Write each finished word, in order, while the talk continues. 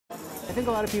I think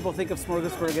a lot of people think of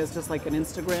Smorgasburg as just like an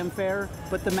Instagram fair,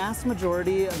 but the mass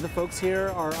majority of the folks here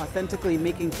are authentically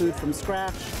making food from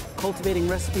scratch, cultivating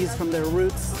recipes from their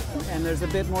roots, and there's a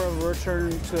bit more of a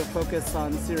return to a focus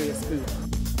on serious food.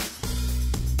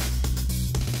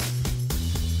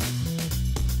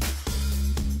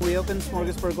 We opened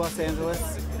Smorgasburg, Los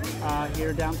Angeles,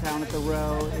 here downtown at the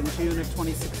Row in June of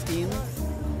 2016.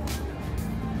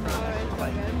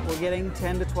 We're getting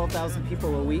 10 to 12,000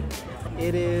 people a week.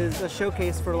 It is a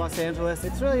showcase for Los Angeles.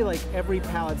 It's really like every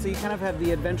palate. So you kind of have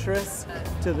the adventurous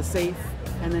to the safe,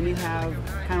 and then you have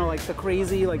kind of like the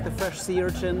crazy, like the fresh sea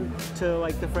urchin to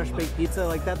like the fresh baked pizza.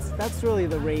 Like that's really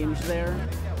the range there.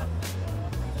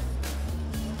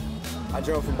 I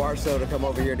drove from Barstow to come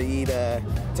over here to eat,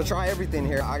 to try everything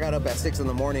here. I got up at 6 in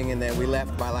the morning, and then we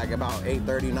left by like about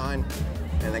 8:30, 9,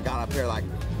 and then got up here like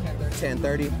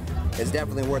 10:30. It's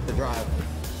definitely worth the drive.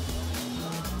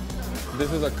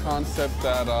 This is a concept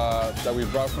that we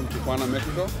brought from Tijuana,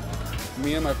 Mexico.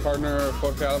 Me and my partner,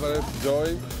 Jorge Alvarez,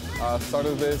 Joy,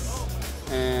 started this,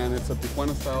 and it's a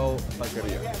Tijuana-style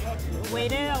taqueria.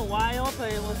 Waited a while,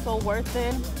 but it was so worth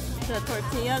it. The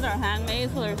tortillas are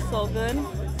handmade, so they're so good.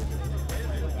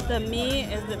 The meat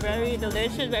is very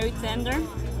delicious, very tender.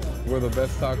 We're the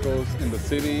best tacos in the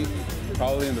city,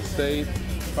 probably in the state,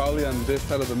 probably on this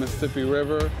side of the Mississippi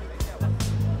River.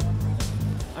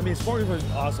 I mean, Smorgasburg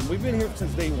is awesome. We've been here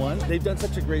since day one. They've done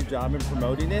such a great job in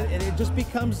promoting it, and it just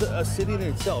becomes a city in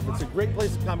itself. It's a great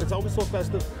place to come. It's always so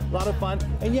festive, a lot of fun,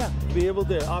 and yeah, to be able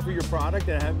to offer your product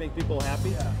and make people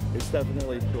happy, it's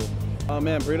definitely cool. Oh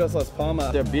man, Burritos Las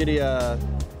Palmas. Their birria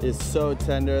is so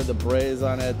tender, the braise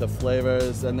on it, the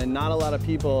flavors, and then not a lot of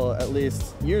people, at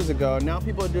least years ago, now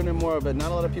people are doing it more, but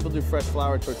not a lot of people do fresh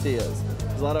flour tortillas.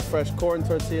 There's a lot of fresh corn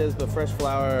tortillas, but fresh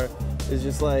flour is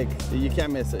just like, you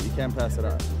can't miss it, you can't pass it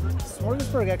on.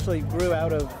 Smorgasburg actually grew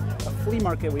out of a flea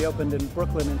market we opened in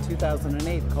Brooklyn in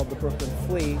 2008 called the Brooklyn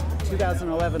Flea. In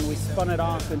 2011, we spun it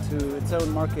off into its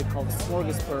own market called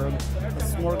Smorgasburg, a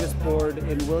smorgasbord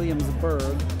in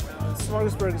Williamsburg.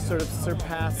 Smorgasburg sort of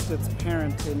surpassed its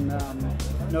parent in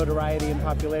notoriety and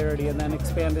popularity, and then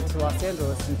expanded to Los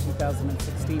Angeles in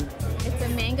 2016. It's a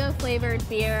mango-flavored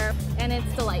beer, and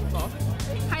it's delightful.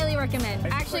 Highly recommend. I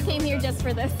actually came here just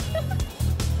for this.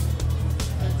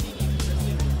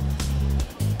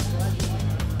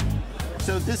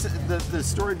 So the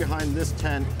story behind this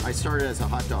tent, I started as a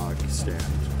hot dog stand,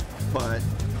 but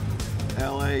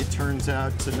LA turns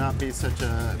out to not be such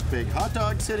a big hot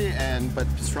dog city, but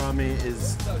pastrami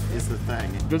is the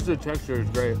thing. Just the texture is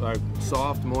great, like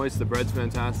soft, moist, the bread's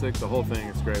fantastic, the whole thing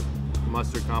is great. The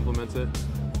mustard complements it.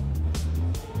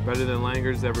 Better than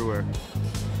Langer's everywhere.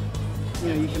 You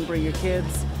know, you can bring your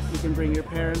kids, you can bring your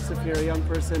parents if you're a young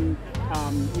person.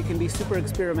 You can be super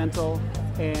experimental,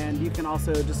 and you can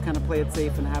also just kind of play it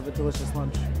safe and have a delicious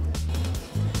lunch.